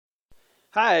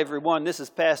Hi, everyone. This is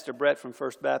Pastor Brett from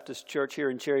First Baptist Church here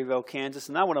in Cherryvale, Kansas,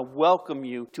 and I want to welcome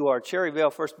you to our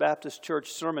Cherryvale First Baptist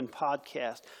Church Sermon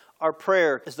Podcast. Our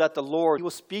prayer is that the Lord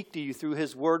will speak to you through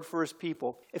His Word for His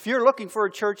people. If you're looking for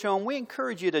a church home, we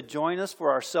encourage you to join us for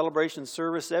our celebration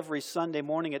service every Sunday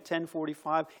morning at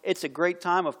 10:45. It's a great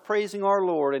time of praising our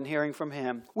Lord and hearing from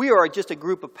Him. We are just a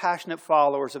group of passionate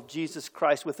followers of Jesus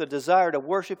Christ with a desire to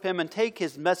worship Him and take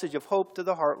His message of hope to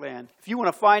the heartland. If you want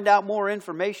to find out more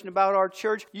information about our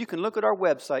church, you can look at our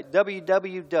website,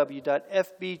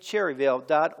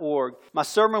 www.fbcherryvale.org. My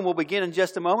sermon will begin in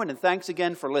just a moment, and thanks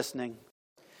again for listening.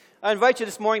 I invite you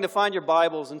this morning to find your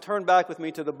Bibles and turn back with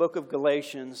me to the book of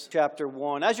Galatians, chapter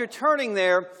 1. As you're turning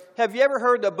there, have you ever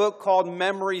heard the book called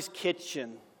Memory's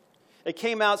Kitchen? It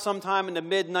came out sometime in the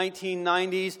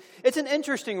mid-1990s. It's an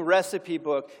interesting recipe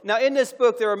book. Now, in this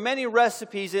book, there are many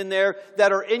recipes in there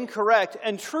that are incorrect.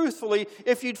 And truthfully,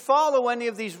 if you'd follow any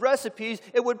of these recipes,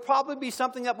 it would probably be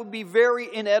something that would be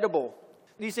very inedible.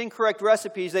 These incorrect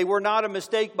recipes, they were not a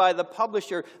mistake by the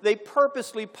publisher. They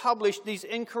purposely published these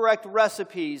incorrect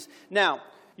recipes. Now,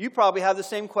 you probably have the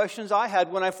same questions I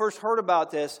had when I first heard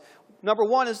about this. Number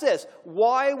one is this: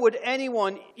 why would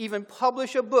anyone even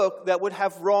publish a book that would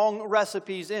have wrong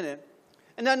recipes in it?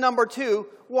 And then number two,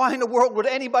 why in the world would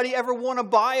anybody ever want to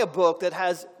buy a book that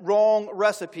has wrong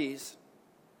recipes?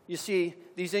 You see,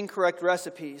 these incorrect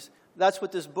recipes, that's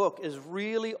what this book is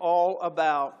really all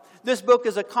about. This book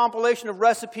is a compilation of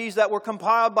recipes that were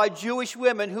compiled by Jewish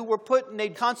women who were put in a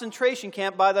concentration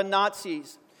camp by the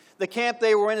Nazis. The camp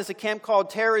they were in is a camp called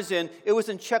Terezin. It was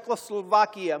in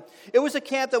Czechoslovakia. It was a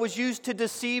camp that was used to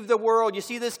deceive the world. You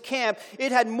see, this camp,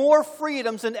 it had more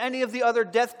freedoms than any of the other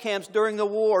death camps during the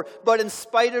war. But in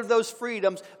spite of those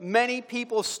freedoms, many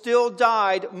people still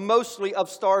died, mostly of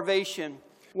starvation.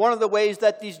 One of the ways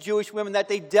that these Jewish women, that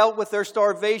they dealt with their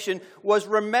starvation was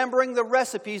remembering the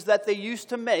recipes that they used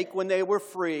to make when they were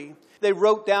free. They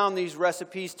wrote down these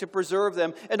recipes to preserve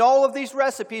them. And all of these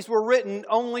recipes were written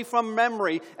only from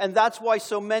memory. And that's why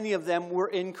so many of them were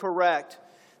incorrect.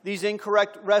 These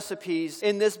incorrect recipes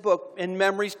in this book, in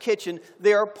Memory's Kitchen,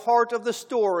 they are part of the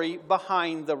story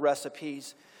behind the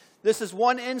recipes. This is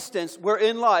one instance where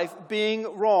in life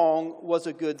being wrong was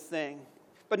a good thing.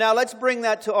 But now let's bring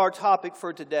that to our topic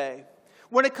for today.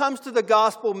 When it comes to the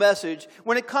gospel message,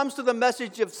 when it comes to the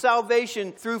message of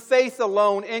salvation through faith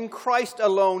alone, in Christ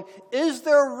alone, is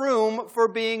there room for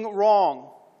being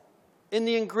wrong? In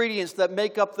the ingredients that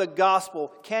make up the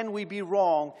gospel, can we be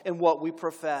wrong in what we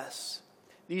profess?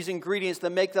 These ingredients that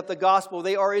make up the gospel,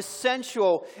 they are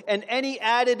essential, and any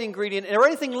added ingredient or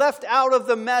anything left out of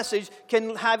the message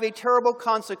can have a terrible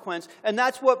consequence. And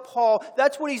that's what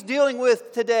he's dealing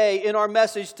with today in our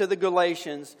message to the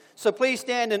Galatians. So please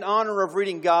stand in honor of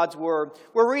reading God's Word.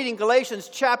 We're reading Galatians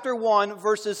chapter 1,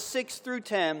 verses 6 through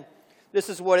 10. This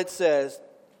is what it says.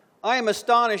 I am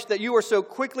astonished that you are so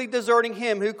quickly deserting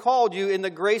Him who called you in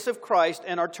the grace of Christ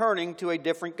and are turning to a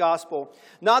different gospel.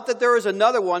 Not that there is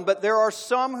another one, but there are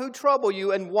some who trouble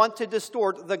you and want to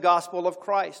distort the gospel of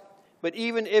Christ. But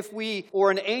even if we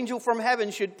or an angel from heaven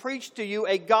should preach to you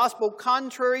a gospel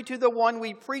contrary to the one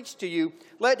we preach to you,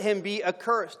 let him be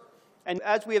accursed. And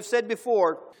as we have said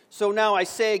before, so now I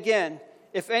say again,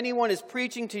 if anyone is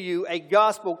preaching to you a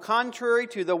gospel contrary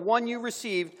to the one you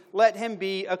received, let him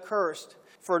be accursed.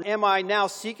 For am I now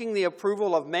seeking the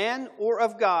approval of man or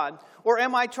of God? Or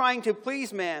am I trying to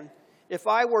please man? If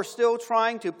I were still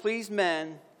trying to please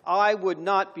men, I would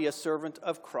not be a servant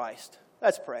of Christ.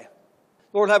 Let's pray.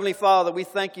 Lord Heavenly Father, we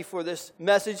thank you for this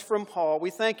message from Paul. We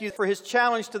thank you for his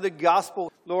challenge to the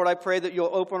gospel. Lord, I pray that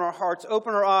you'll open our hearts,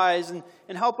 open our eyes, and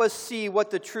help us see what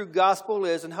the true gospel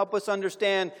is, and help us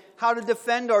understand how to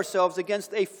defend ourselves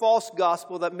against a false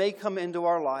gospel that may come into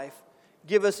our life.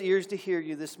 Give us ears to hear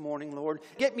you this morning, Lord.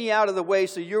 Get me out of the way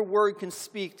so your word can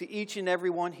speak to each and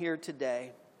every one here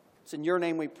today. It's in your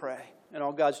name we pray. And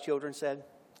all God's children said,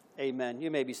 amen. You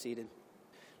may be seated.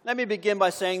 Let me begin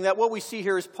by saying that what we see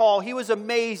here is Paul. He was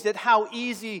amazed at how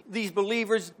easy these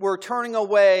believers were turning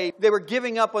away. They were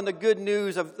giving up on the good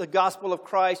news of the gospel of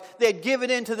Christ. They had given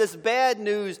in to this bad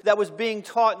news that was being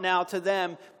taught now to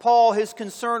them. Paul, his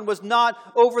concern was not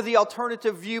over the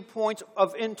alternative viewpoints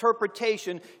of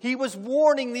interpretation. He was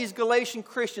warning these Galatian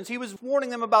Christians. He was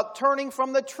warning them about turning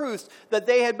from the truths that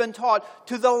they had been taught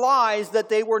to the lies that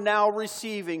they were now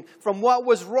receiving, from what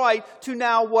was right to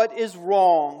now what is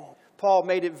wrong. Paul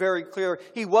made it very clear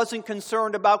he wasn't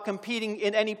concerned about competing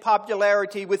in any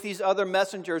popularity with these other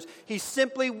messengers. He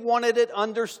simply wanted it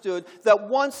understood that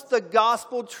once the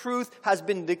gospel truth has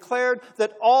been declared,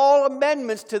 that all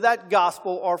amendments to that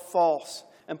gospel are false.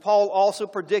 And Paul also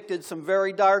predicted some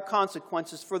very dire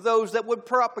consequences for those that would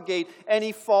propagate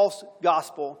any false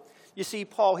gospel. You see,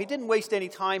 Paul, he didn't waste any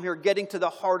time here getting to the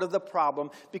heart of the problem,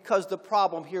 because the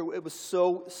problem here, it was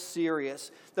so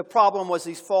serious. The problem was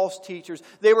these false teachers.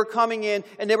 They were coming in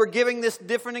and they were giving this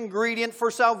different ingredient for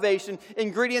salvation,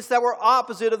 ingredients that were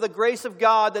opposite of the grace of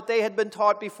God that they had been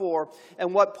taught before.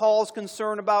 And what Paul's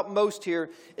concerned about most here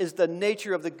is the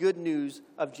nature of the good news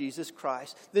of Jesus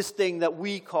Christ, this thing that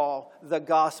we call the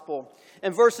gospel.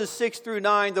 In verses 6 through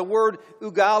 9, the word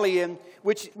eugalion,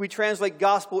 which we translate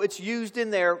gospel, it's used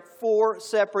in there 4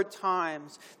 separate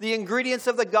times. The ingredients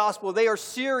of the gospel, they are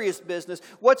serious business.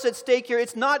 What's at stake here?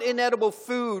 It's not inedible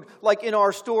food like in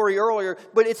our story earlier,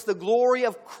 but it's the glory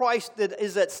of Christ that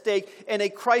is at stake, and a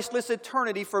Christless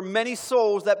eternity for many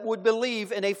souls that would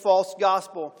believe in a false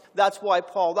gospel. That's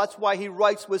why he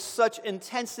writes with such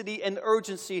intensity and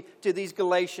urgency to these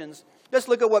Galatians. Let's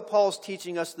look at what Paul's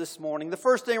teaching us this morning. The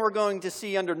first thing we're going to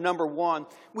see under number 1,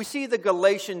 we see the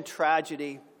Galatian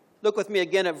tragedy. Look with me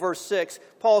again at verse 6.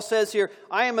 Paul says here,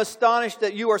 I am astonished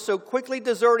that you are so quickly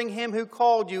deserting him who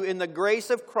called you in the grace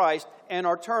of Christ and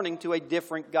are turning to a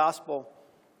different gospel.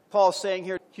 Paul's saying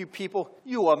here, you people,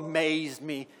 you amaze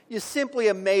me. You simply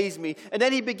amaze me. And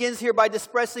then he begins here by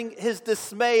expressing his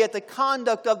dismay at the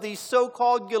conduct of these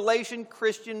so-called Galatian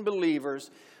Christian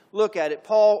believers. Look at it.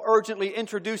 Paul urgently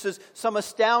introduces some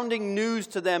astounding news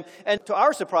to them. And to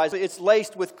our surprise, it's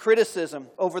laced with criticism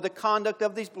over the conduct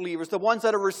of these believers, the ones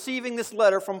that are receiving this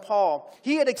letter from Paul.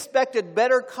 He had expected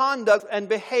better conduct and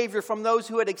behavior from those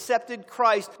who had accepted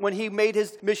Christ when he made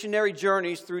his missionary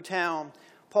journeys through town.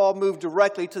 Paul moved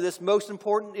directly to this most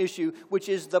important issue, which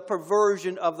is the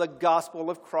perversion of the gospel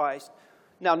of Christ.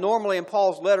 Now, normally in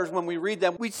Paul's letters, when we read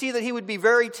them, we see that he would be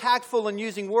very tactful in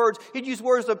using words. He'd use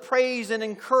words of praise and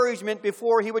encouragement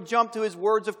before he would jump to his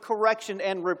words of correction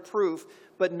and reproof,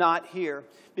 but not here.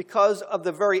 Because of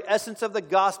the very essence of the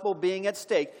gospel being at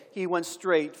stake, he went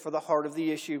straight for the heart of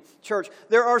the issue. Church,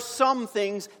 there are some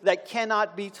things that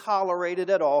cannot be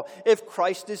tolerated at all if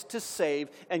Christ is to save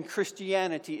and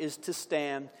Christianity is to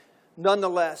stand.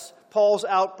 Nonetheless, Paul's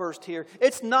outburst here,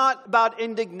 it's not about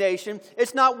indignation.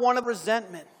 It's not one of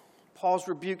resentment. Paul's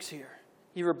rebukes here.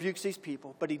 He rebukes these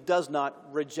people, but he does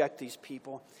not reject these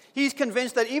people. He's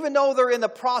convinced that even though they're in the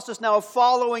process now of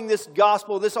following this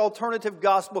gospel, this alternative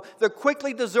gospel, they're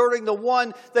quickly deserting the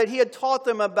one that he had taught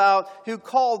them about, who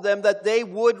called them, that they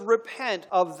would repent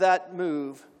of that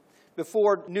move.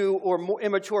 Before new or more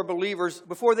immature believers,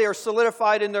 before they are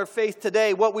solidified in their faith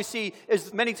today, what we see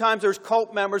is many times there's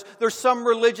cult members, there's some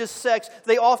religious sects.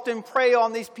 They often prey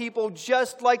on these people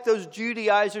just like those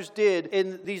Judaizers did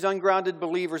in these ungrounded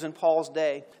believers in Paul's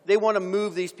day. They want to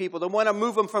move these people. They want to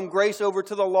move them from grace over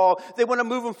to the law. They want to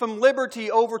move them from liberty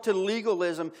over to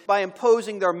legalism by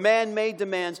imposing their man-made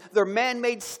demands, their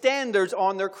man-made standards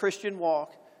on their Christian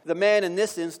walk. The man in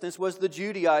this instance was the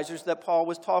Judaizers that Paul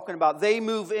was talking about. They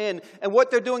move in, and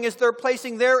what they're doing is they're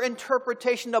placing their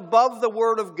interpretation above the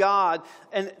Word of God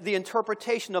and the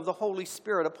interpretation of the Holy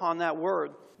Spirit upon that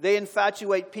Word. They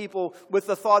infatuate people with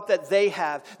the thought that they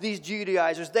have, these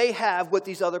Judaizers, they have what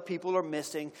these other people are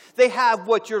missing. They have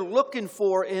what you're looking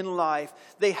for in life.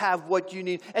 They have what you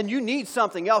need. And you need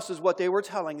something else is what they were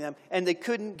telling them. And they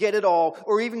couldn't get it all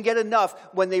or even get enough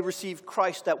when they received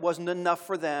Christ. That wasn't enough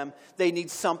for them. They need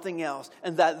something else.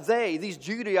 And that these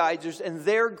Judaizers and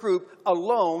their group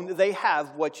alone, they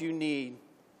have what you need.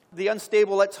 The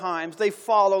unstable at times, they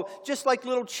follow just like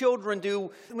little children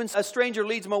do when a stranger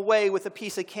leads them away with a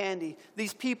piece of candy.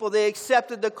 These people, they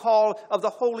accepted the call of the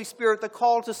Holy Spirit, the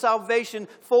call to salvation,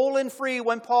 full and free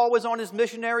when Paul was on his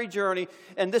missionary journey.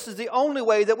 And this is the only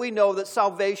way that we know that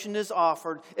salvation is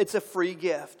offered. It's a free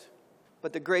gift.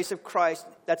 But the grace of Christ,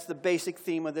 that's the basic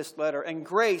theme of this letter. And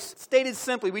grace, stated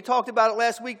simply, we talked about it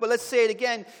last week, but let's say it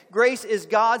again. Grace is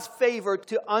God's favor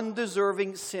to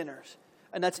undeserving sinners.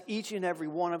 And that's each and every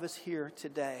one of us here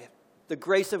today. The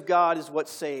grace of God is what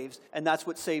saves, and that's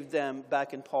what saved them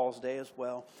back in Paul's day as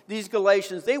well. These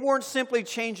Galatians, they weren't simply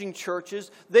changing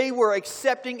churches. They were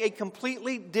accepting a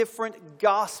completely different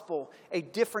gospel, a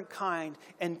different kind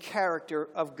and character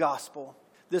of gospel.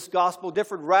 This gospel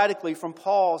differed radically from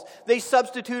Paul's. They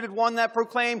substituted one that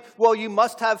proclaimed, well, you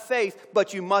must have faith,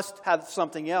 but you must have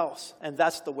something else. And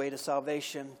that's the way to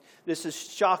salvation. This is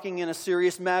shocking and a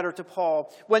serious matter to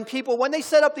Paul. When they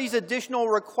set up these additional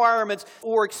requirements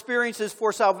or experiences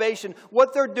for salvation,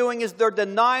 what they're doing is they're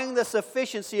denying the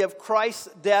sufficiency of Christ's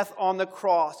death on the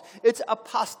cross. It's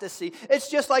apostasy. It's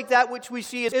just like that which we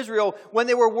see in Israel when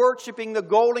they were worshiping the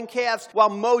golden calves while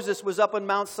Moses was up on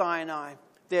Mount Sinai.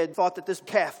 They had thought that this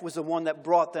calf was the one that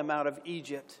brought them out of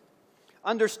Egypt.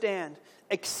 Understand,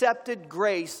 Accepted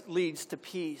grace leads to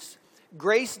peace.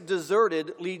 Grace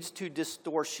deserted leads to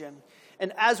distortion.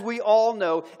 And as we all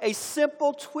know, a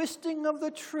simple twisting of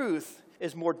the truth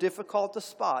is more difficult to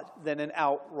spot than an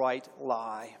outright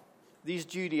lie. These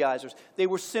Judaizers, they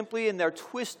were simply in there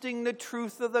twisting the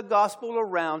truth of the gospel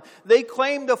around. They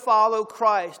claimed to follow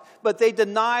Christ, but they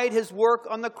denied his work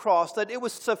on the cross, that it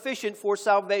was sufficient for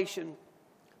salvation.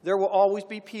 There will always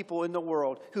be people in the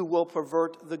world who will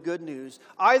pervert the good news.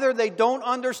 Either they don't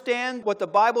understand what the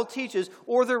Bible teaches,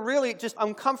 or they're really just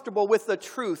uncomfortable with the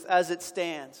truth as it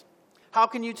stands. How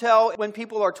can you tell when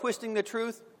people are twisting the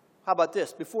truth? How about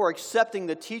this? Before accepting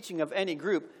the teaching of any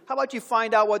group, how about you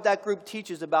find out what that group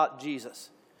teaches about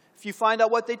Jesus? If you find out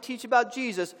what they teach about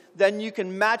Jesus, then you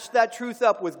can match that truth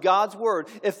up with God's Word.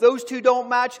 If those two don't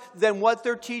match, then what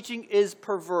they're teaching is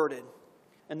perverted.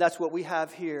 And that's what we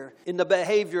have here in the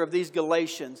behavior of these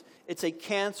Galatians. It's a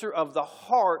cancer of the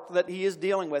heart that he is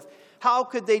dealing with. How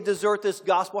could they desert this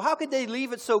gospel? How could they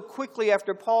leave it so quickly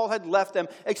after Paul had left them,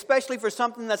 especially for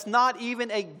something that's not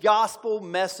even a gospel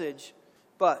message?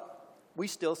 But we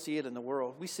still see it in the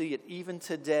world. We see it even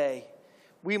today.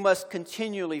 We must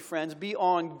continually, friends, be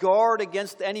on guard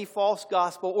against any false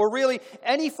gospel, or really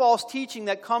any false teaching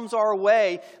that comes our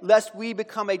way, lest we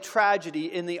become a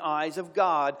tragedy in the eyes of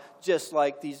God, just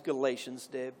like these Galatians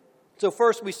did. So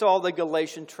first we saw the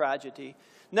Galatian tragedy.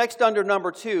 Next, under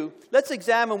number 2, let's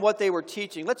examine what they were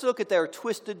teaching. Let's look at their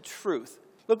twisted truth.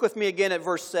 Look with me again at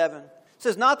verse 7. It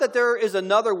says, "Not that there is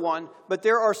another one, but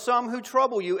there are some who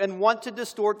trouble you and want to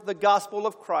distort the gospel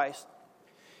of Christ."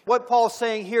 What Paul's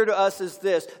saying here to us is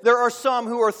this. There are some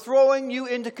who are throwing you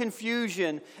into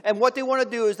confusion. And what they want to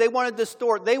do is they want to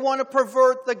distort. They want to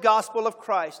pervert the gospel of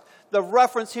Christ. The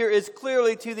reference here is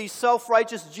clearly to these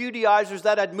self-righteous Judaizers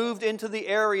that had moved into the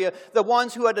area. The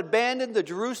ones who had abandoned the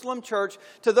Jerusalem church,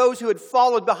 to those who had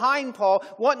followed behind Paul,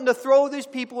 wanting to throw these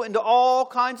people into all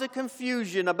kinds of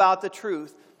confusion about the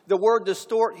truth. The word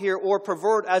distort here, or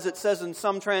pervert, as it says in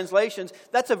some translations,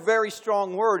 that's a very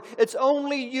strong word. It's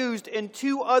only used in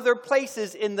 2 other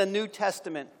places in the New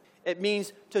Testament. It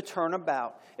means to turn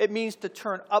about. It means to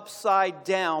turn upside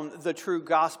down the true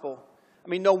gospel. I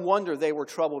mean, no wonder they were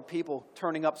troubled people,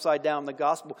 turning upside down the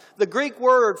gospel. The Greek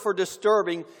word for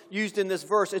disturbing used in this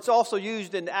verse, it's also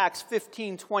used in Acts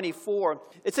 15:24.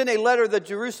 It's in a letter the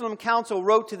Jerusalem council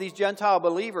wrote to these Gentile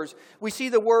believers. We see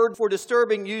the word for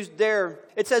disturbing used there.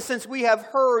 It says, "Since we have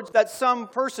heard that some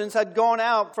persons had gone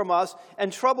out from us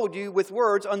and troubled you with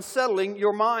words, unsettling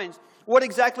your minds." What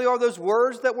exactly are those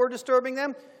words that were disturbing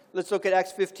them? Let's look at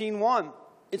Acts 15:1.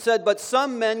 It said, "But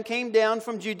some men came down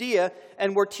from Judea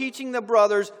and were teaching the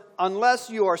brothers, unless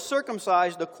you are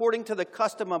circumcised according to the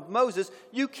custom of Moses,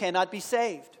 you cannot be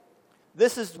saved."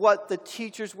 This is what the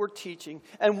teachers were teaching.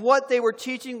 And what they were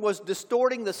teaching was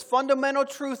distorting this fundamental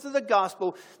truth of the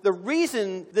gospel. The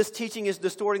reason this teaching is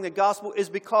distorting the gospel is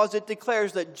because it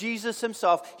declares that Jesus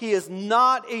himself, he is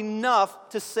not enough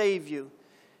to save you.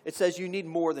 It says you need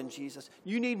more than Jesus.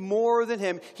 You need more than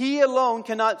him. He alone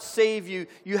cannot save you.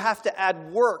 You have to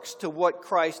add works to what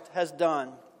Christ has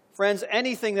done. Friends,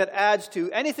 anything that adds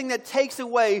to, anything that takes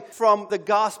away from the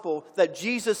gospel that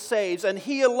Jesus saves, and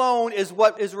he alone is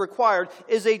what is required,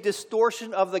 is a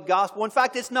distortion of the gospel. In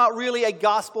fact, it's not really a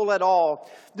gospel at all.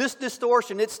 This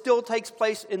distortion, it still takes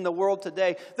place in the world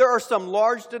today. There are some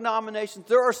large denominations,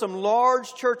 there are some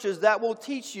large churches that will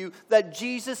teach you that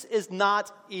Jesus is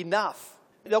not enough.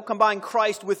 They'll combine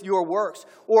Christ with your works.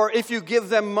 Or if you give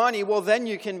them money, well, then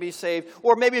you can be saved.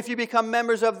 Or maybe if you become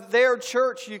members of their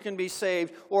church, you can be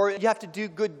saved. Or you have to do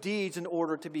good deeds in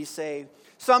order to be saved.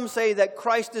 Some say that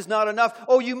Christ is not enough.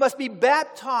 Oh, you must be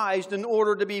baptized in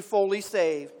order to be fully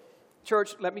saved.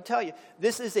 Church, let me tell you,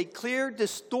 this is a clear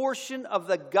distortion of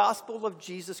the gospel of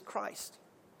Jesus Christ.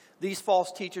 These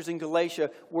false teachers in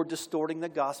Galatia were distorting the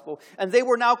gospel. And they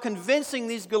were now convincing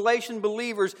these Galatian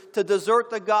believers to desert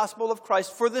the gospel of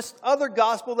Christ for this other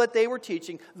gospel that they were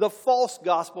teaching, the false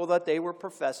gospel that they were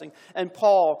professing. And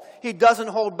Paul, he doesn't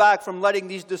hold back from letting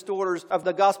these distorters of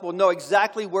the gospel know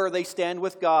exactly where they stand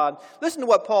with God. Listen to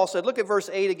what Paul said. Look at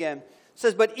verse 8 again. It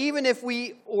says, "But even if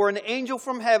we or an angel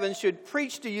from heaven should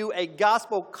preach to you a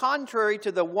gospel contrary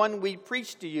to the one we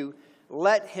preach to you,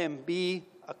 let him be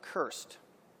accursed."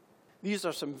 These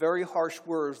are some very harsh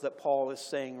words that Paul is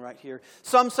saying right here.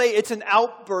 Some say it's an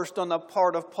outburst on the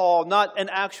part of Paul, not an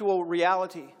actual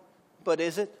reality. But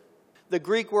is it? The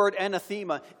Greek word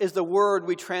anathema is the word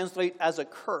we translate as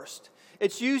accursed.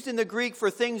 It's used in the Greek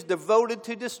for things devoted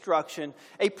to destruction.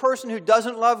 A person who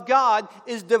doesn't love God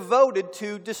is devoted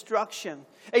to destruction.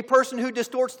 A person who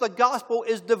distorts the gospel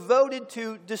is devoted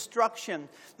to destruction.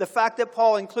 The fact that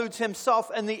Paul includes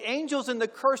himself and the angels in the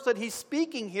curse that he's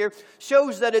speaking here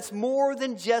shows that it's more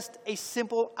than just a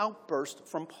simple outburst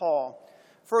from Paul.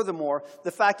 Furthermore,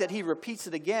 the fact that he repeats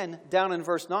it again down in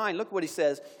verse 9, look what he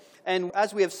says. And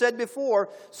as we have said before,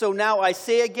 so now I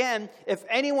say again, if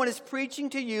anyone is preaching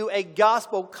to you a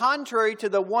gospel contrary to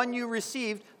the one you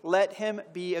received, let him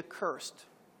be accursed.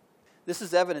 This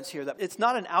is evidence here that it's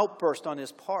not an outburst on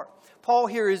his part. Paul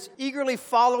here is eagerly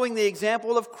following the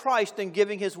example of Christ and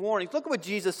giving his warnings. Look at what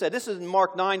Jesus said. This is in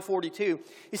Mark 9:42.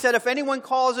 He said, if anyone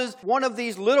causes one of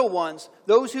these little ones,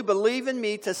 those who believe in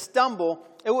me, to stumble,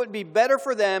 it would be better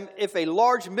for them if a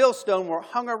large millstone were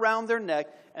hung around their neck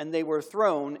and they were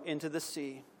thrown into the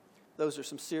sea. Those are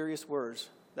some serious words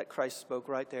that Christ spoke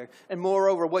right there. And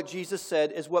moreover, what Jesus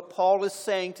said is what Paul is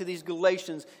saying to these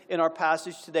Galatians in our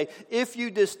passage today. If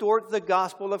you distort the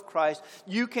gospel of Christ,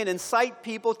 you can incite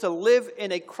people to live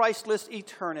in a Christless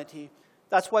eternity.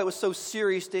 That's why it was so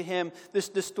serious to him, this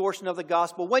distortion of the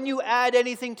gospel. When you add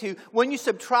anything to, when you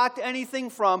subtract anything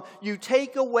from, you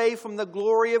take away from the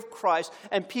glory of Christ,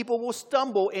 and people will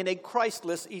stumble in a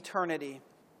Christless eternity.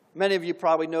 Many of you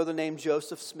probably know the name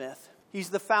Joseph Smith. He's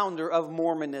the founder of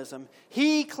Mormonism.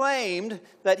 He claimed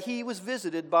that he was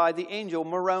visited by the angel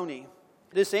Moroni.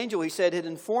 This angel, he said, had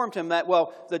informed him that,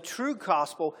 well, the true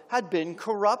gospel had been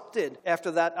corrupted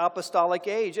after that apostolic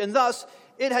age. And thus,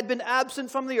 it had been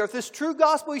absent from the earth. This true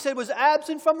gospel, he said, was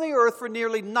absent from the earth for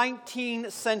nearly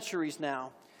 19 centuries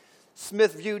now.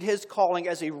 Smith viewed his calling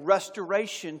as a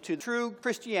restoration to true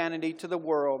Christianity to the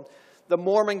world. The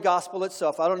Mormon gospel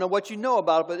itself, I don't know what you know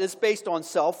about it, but it's based on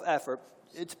self-effort.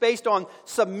 It's based on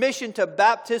submission to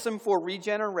baptism for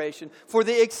regeneration, for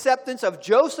the acceptance of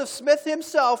Joseph Smith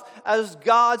himself as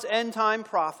God's end-time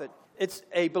prophet. It's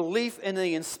a belief in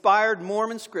the inspired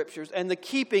Mormon scriptures and the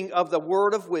keeping of the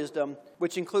word of wisdom,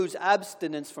 which includes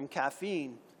abstinence from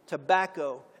caffeine,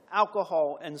 tobacco,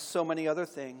 alcohol, and so many other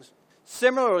things.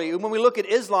 Similarly, when we look at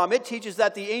Islam, it teaches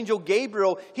that the angel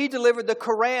Gabriel, he delivered the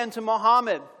Quran to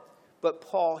Muhammad. But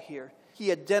Paul here,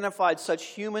 he identified such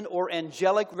human or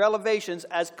angelic revelations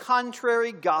as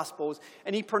contrary gospels,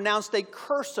 and he pronounced a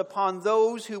curse upon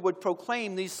those who would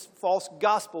proclaim these false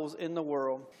gospels in the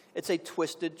world. It's a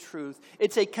twisted truth.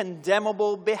 It's a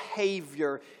condemnable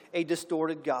behavior, a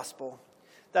distorted gospel.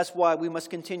 That's why we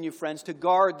must continue, friends, to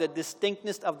guard the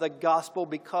distinctness of the gospel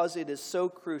because it is so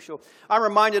crucial. I'm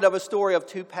reminded of a story of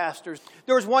two pastors.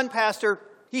 There was one pastor,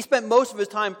 he spent most of his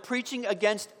time preaching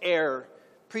against error,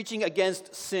 preaching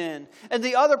against sin. And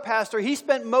the other pastor, he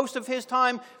spent most of his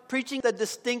time preaching the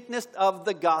distinctness of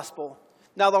the gospel.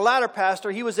 Now, the latter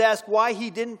pastor, he was asked why he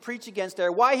didn't preach against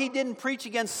error, why he didn't preach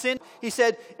against sin. He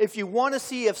said, if you want to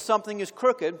see if something is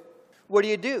crooked, what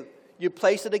do? You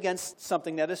place it against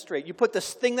something that is straight. You put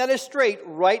this thing that is straight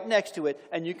right next to it,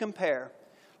 and you compare.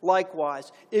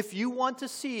 Likewise, if you want to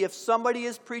see if somebody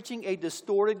is preaching a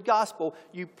distorted gospel,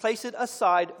 you place it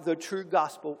aside the true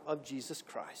gospel of Jesus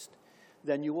Christ.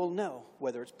 Then you will know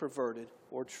whether it's perverted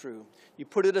or true. You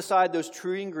put it aside those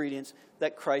true ingredients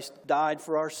that Christ died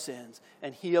for our sins,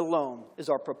 and He alone is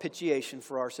our propitiation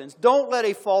for our sins. Don't let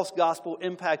a false gospel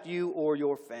impact you or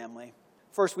your family.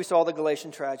 First, we saw the Galatian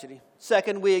tragedy.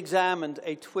 Second, we examined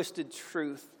a twisted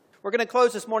truth. We're going to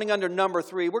close this morning under number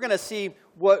 3. We're going to see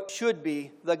what should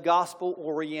be the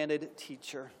gospel-oriented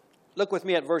teacher. Look with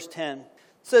me at verse 10. It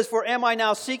says, "For am I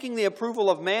now seeking the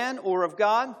approval of man or of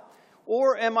God?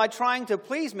 Or am I trying to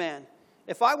please man?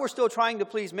 If I were still trying to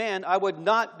please man, I would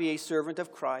not be a servant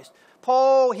of Christ."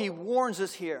 Paul, he warns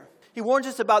us here. He warns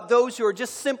us about those who are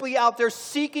just simply out there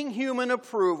seeking human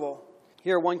approval.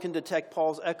 Here one can detect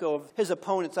Paul's echo of his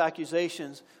opponent's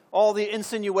accusations, all the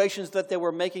insinuations that they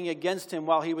were making against him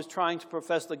while he was trying to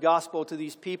profess the gospel to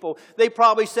these people. They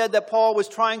probably said that Paul was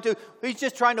he's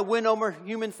just trying to win over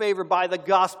human favor by the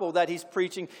gospel that he's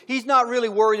preaching. He's not really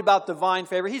worried about divine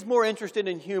favor. He's more interested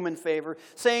in human favor,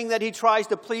 saying that he tries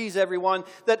to please everyone,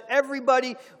 that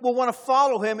everybody will want to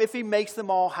follow him if he makes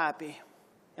them all happy.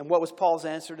 And what was Paul's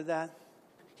answer to that?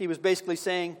 He was basically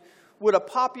saying, would a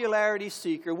popularity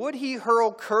seeker, would he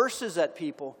hurl curses at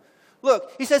people?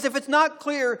 Look, he says, if it's not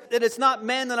clear that it's not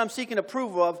men that I'm seeking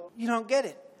approval of, you don't get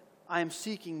it. I am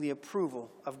seeking the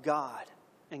approval of God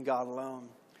and God alone.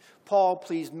 Paul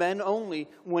pleased men only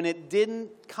when it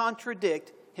didn't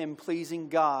contradict him pleasing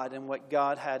God and what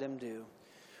God had him do.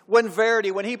 When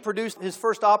Verdi, when he produced his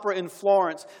first opera in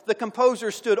Florence, the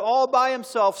composer stood all by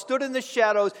himself, stood in the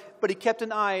shadows, but he kept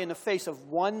an eye in the face of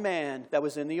one man that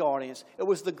was in the audience. It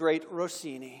was the great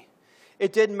Rossini.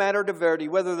 It didn't matter to Verdi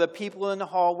whether the people in the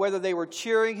hall, whether they were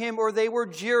cheering him or they were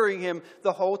jeering him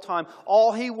the whole time.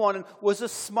 All he wanted was a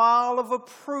smile of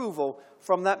approval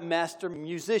from that master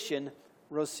musician,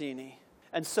 Rossini.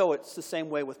 And so it's the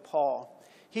same way with Paul.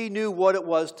 He knew what it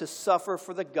was to suffer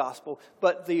for the gospel,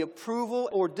 but the approval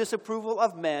or disapproval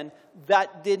of men,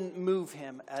 that didn't move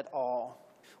him at all.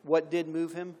 What did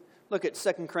move him? Look at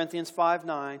 2 Corinthians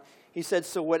 5:9. He said,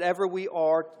 so whatever we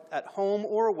are at home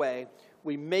or away,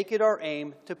 we make it our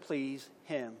aim to please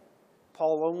him.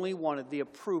 Paul only wanted the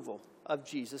approval of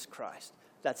Jesus Christ.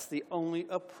 That's the only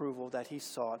approval that he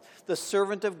sought. The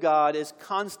servant of God is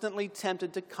constantly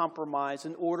tempted to compromise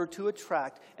in order to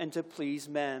attract and to please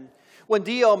men. When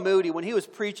D.L. Moody, when he was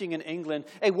preaching in England,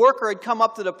 a worker had come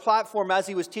up to the platform as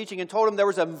he was teaching and told him there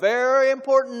was a very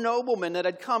important nobleman that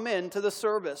had come into the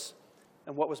service.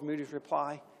 And what was Moody's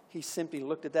reply? He simply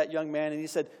looked at that young man and he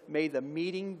said, may the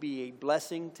meeting be a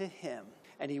blessing to him.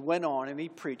 And he went on and he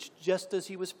preached just as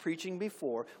he was preaching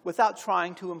before, without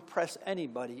trying to impress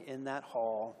anybody in that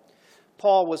hall.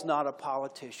 Paul was not a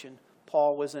politician.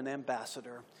 Paul was an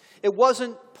ambassador. It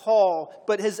wasn't Paul,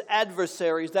 but his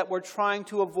adversaries that were trying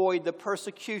to avoid the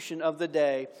persecution of the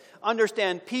day.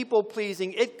 Understand,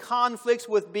 people-pleasing, it conflicts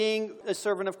with being a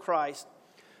servant of Christ.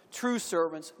 True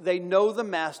servants, they know the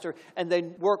master and they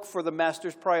work for the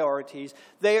master's priorities.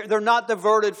 They're not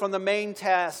diverted from the main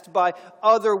task by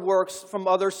other works from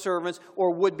other servants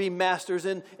or would-be masters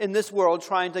in this world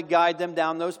trying to guide them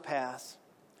down those paths.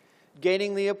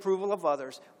 Gaining the approval of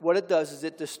others, what it does is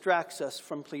it distracts us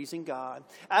from pleasing God.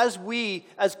 As we,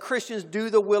 as Christians, do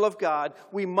the will of God,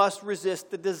 we must resist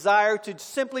the desire to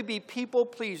simply be people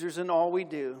pleasers in all we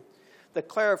do. The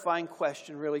clarifying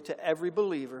question really to every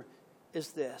believer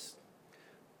is this: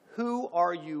 who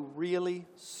are you really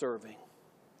serving?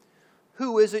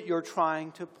 Who is it you're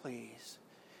trying to please?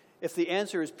 If the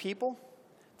answer is people,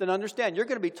 then understand you're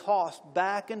going to be tossed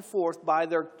back and forth by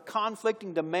their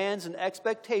conflicting demands and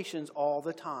expectations all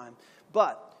the time.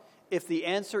 But if the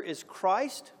answer is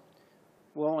Christ,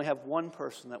 we'll only have one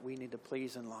person that we need to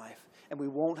please in life, and we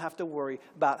won't have to worry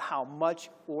about how much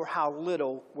or how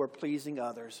little we're pleasing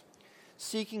others.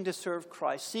 Seeking to serve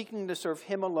Christ, seeking to serve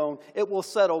Him alone, it will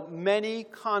settle many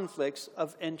conflicts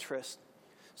of interest.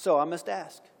 So I must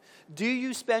ask, do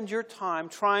you spend your time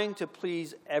trying to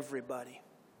please everybody?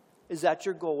 Is that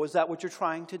your goal? Is that what you're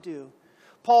trying to do?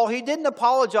 Paul, he didn't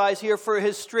apologize here for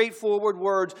his straightforward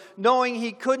words, knowing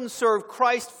he couldn't serve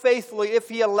Christ faithfully if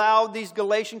he allowed these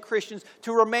Galatian Christians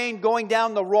to remain going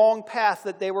down the wrong path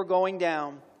that they were going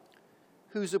down.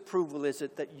 Whose approval is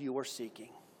it that you are seeking?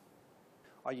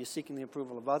 Are you seeking the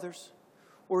approval of others?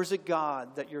 Or is it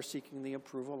God that you're seeking the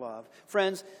approval of?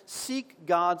 Friends, seek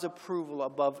God's approval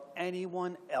above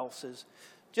anyone else's.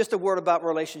 Just a word about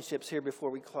relationships here before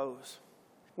we close.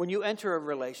 When you enter a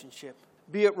relationship,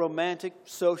 be it romantic,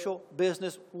 social,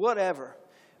 business, whatever,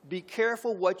 be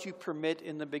careful what you permit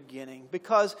in the beginning,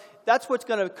 because that's what's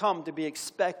going to come to be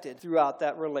expected throughout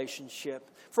that relationship.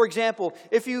 For example,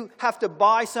 if you have to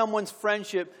buy someone's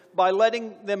friendship by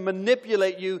letting them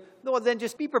manipulate you, well, then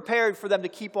just be prepared for them to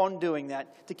keep on doing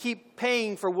that, to keep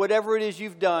paying for whatever it is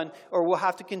you've done or will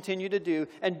have to continue to do.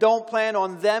 And don't plan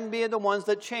on them being the ones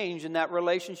that change in that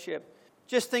relationship.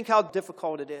 Just think how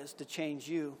difficult it is to change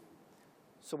you.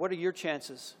 So what are your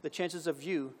chances? The chances of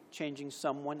you changing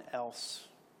someone else.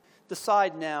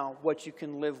 Decide now what you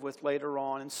can live with later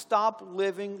on, and stop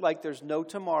living like there's no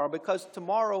tomorrow, because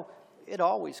tomorrow, it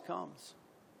always comes.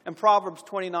 In Proverbs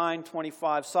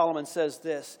 29:25, Solomon says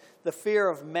this: the fear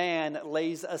of man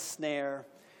lays a snare.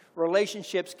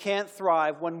 Relationships can't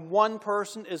thrive when one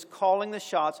person is calling the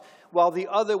shots while the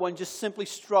other one just simply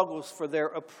struggles for their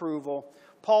approval.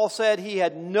 Paul said he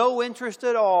had no interest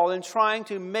at all in trying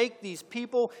to make these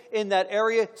people in that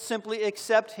area simply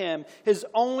accept him. His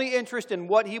only interest in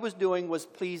what he was doing was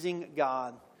pleasing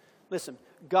God. Listen,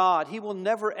 God, He will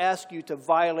never ask you to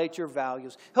violate your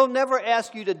values. He'll never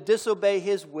ask you to disobey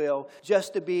His will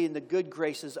just to be in the good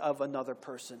graces of another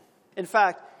person. In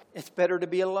fact, it's better to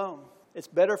be alone. It's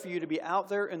better for you to be out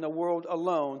there in the world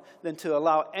alone than to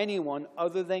allow anyone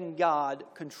other than God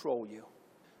control you.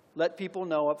 Let people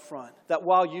know up front that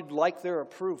while you'd like their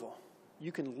approval,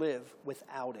 you can live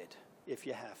without it if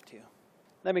you have to.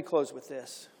 Let me close with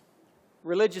this.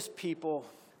 Religious people,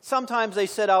 sometimes they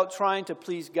set out trying to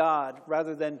please God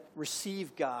rather than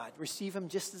receive God. Receive Him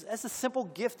just as a simple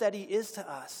gift that He is to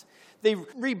us. They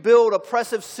rebuild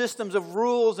oppressive systems of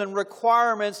rules and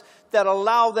requirements that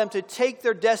allow them to take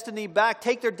their destiny back,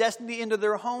 take their destiny into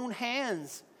their own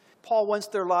hands. Paul wants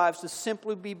their lives to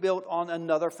simply be built on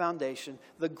another foundation,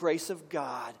 the grace of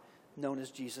God, known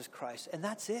as Jesus Christ. And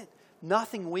that's it.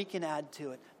 Nothing we can add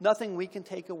to it. Nothing we can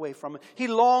take away from it. He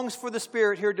longs for the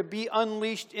Spirit here to be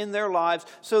unleashed in their lives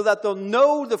so that they'll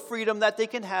know the freedom that they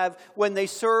can have when they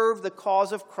serve the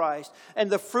cause of Christ. And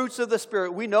the fruits of the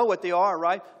Spirit, we know what they are,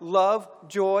 right? Love,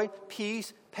 joy,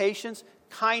 peace, patience,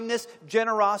 kindness,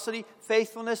 generosity,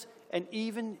 faithfulness, and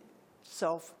even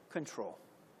self-control.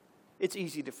 It's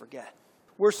easy to forget.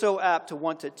 We're so apt to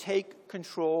want to take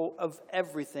control of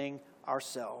everything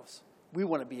ourselves. We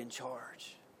want to be in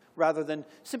charge, rather than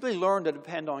simply learn to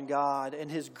depend on God and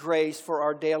His grace for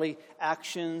our daily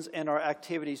actions and our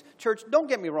activities. Church, don't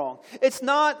get me wrong. It's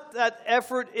not that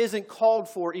effort isn't called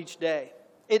for each day.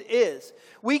 It is.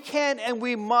 We can and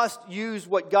we must use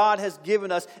what God has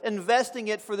given us, investing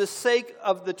it for the sake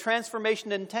of the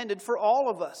transformation intended for all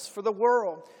of us, for the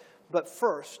world. But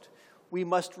first, we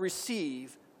must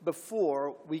receive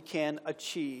before we can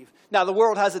achieve. Now, the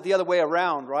world has it the other way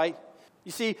around, right?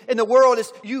 You see, in the world,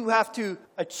 you have to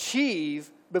achieve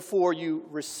before you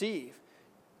receive.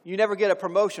 You never get a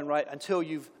promotion, right, until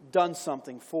you've done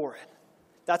something for it.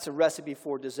 That's a recipe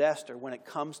for disaster when it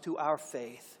comes to our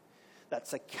faith.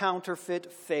 That's a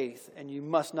counterfeit faith, and you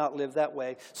must not live that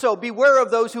way. So beware of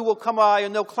those who will come by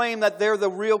and they'll claim that they're the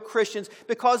real Christians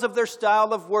because of their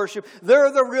style of worship.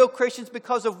 They're the real Christians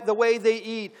because of the way they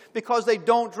eat, because they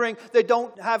don't drink, they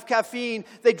don't have caffeine,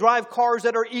 they drive cars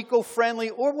that are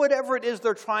eco-friendly, or whatever it is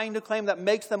they're trying to claim that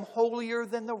makes them holier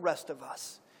than the rest of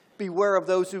us. Beware of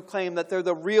those who claim that they're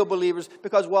the real believers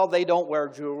because, well, they don't wear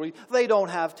jewelry, they don't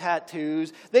have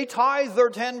tattoos, they tithe their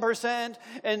 10%,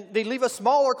 and they leave a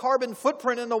smaller carbon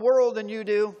footprint in the world than you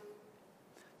do.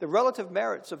 The relative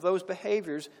merits of those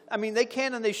behaviors, they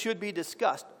can and they should be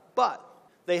discussed, but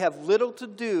they have little to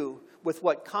do with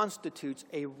what constitutes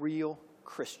a real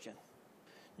Christian.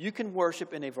 You can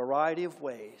worship in a variety of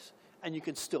ways, and you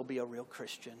can still be a real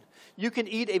Christian. You can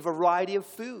eat a variety of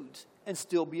foods and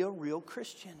still be a real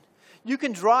Christian. You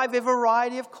can drive a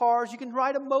variety of cars. You can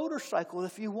ride a motorcycle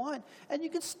if you want. And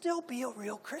you can still be a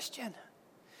real Christian.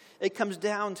 It comes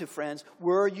down to, friends,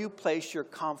 where you place your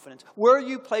confidence, where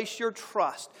you place your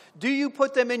trust. Do you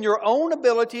put them in your own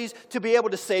abilities to be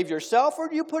able to save yourself, or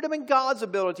do you put them in God's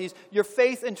abilities, your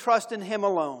faith and trust in Him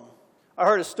alone? I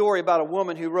heard a story about a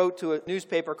woman who wrote to a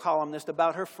newspaper columnist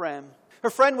about her friend. Her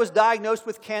friend was diagnosed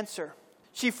with cancer.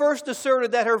 She first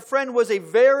asserted that her friend was a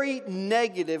very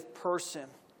negative person.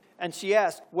 And she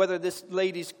asked whether this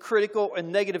lady's critical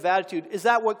and negative attitude, is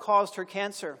that what caused her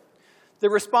cancer? The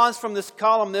response from this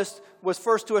columnist was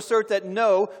first to assert that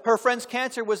no, her friend's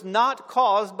cancer was not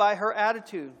caused by her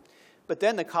attitude. But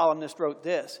then the columnist wrote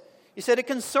this. He said, "It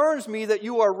concerns me that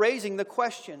you are raising the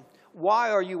question.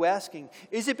 Why are you asking?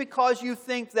 Is it because you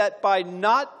think that by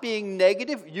not being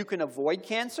negative, you can avoid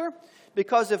cancer?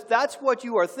 Because if that's what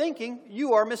you are thinking,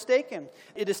 you are mistaken.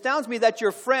 It astounds me that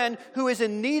your friend, who is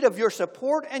in need of your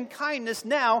support and kindness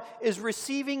now, is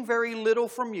receiving very little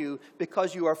from you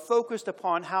because you are focused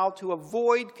upon how to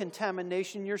avoid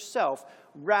contamination yourself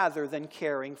rather than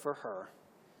caring for her."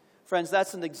 Friends,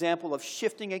 that's an example of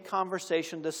shifting a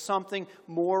conversation to something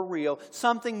more real,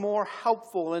 something more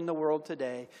helpful in the world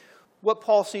today. What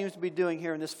Paul seems to be doing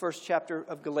here in this first chapter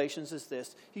of Galatians is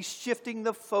this. He's shifting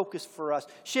the focus for us,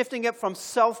 shifting it from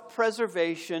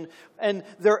self-preservation and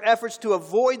their efforts to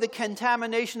avoid the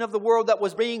contamination of the world that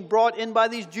was being brought in by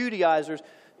these Judaizers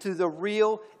to the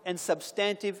real and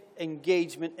substantive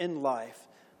engagement in life.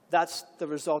 That's the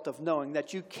result of knowing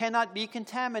that you cannot be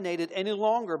contaminated any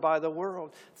longer by the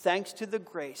world, thanks to the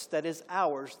grace that is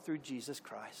ours through Jesus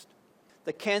Christ.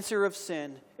 The cancer of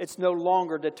sin, it's no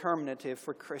longer determinative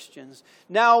for Christians.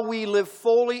 Now we live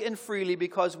fully and freely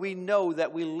because we know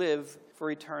that we live for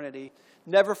eternity.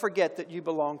 Never forget that you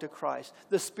belong to Christ.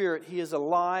 The Spirit, He is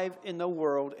alive in the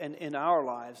world and in our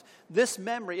lives. This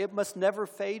memory, it must never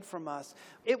fade from us.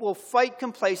 It will fight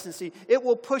complacency. It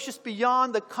will push us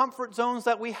beyond the comfort zones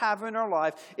that we have in our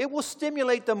life. It will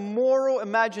stimulate the moral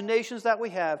imaginations that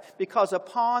we have, because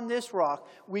upon this rock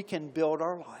we can build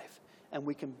our life and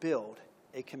we can build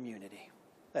a community.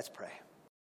 Let's pray.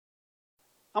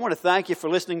 I want to thank you for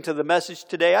listening to the message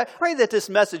today. I pray that this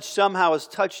message somehow has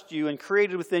touched you and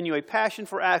created within you a passion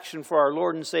for action for our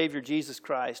Lord and Savior, Jesus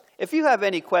Christ. If you have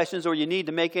any questions, or you need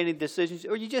to make any decisions,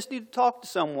 or you just need to talk to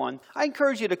someone, I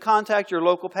encourage you to contact your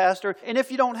local pastor. And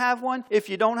if you don't have one, if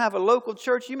you don't have a local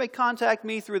church, you may contact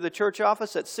me through the church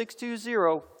office at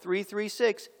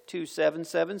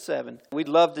 620-336-2777. We'd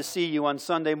love to see you on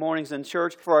Sunday mornings in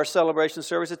church for our celebration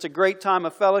service. It's a great time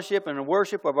of fellowship and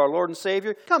worship of our Lord and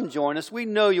Savior. Come join us. We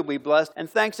know you'll be blessed. And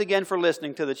thanks again for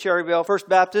listening to the Cherryvale First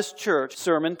Baptist Church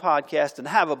Sermon Podcast, and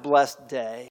have a blessed day.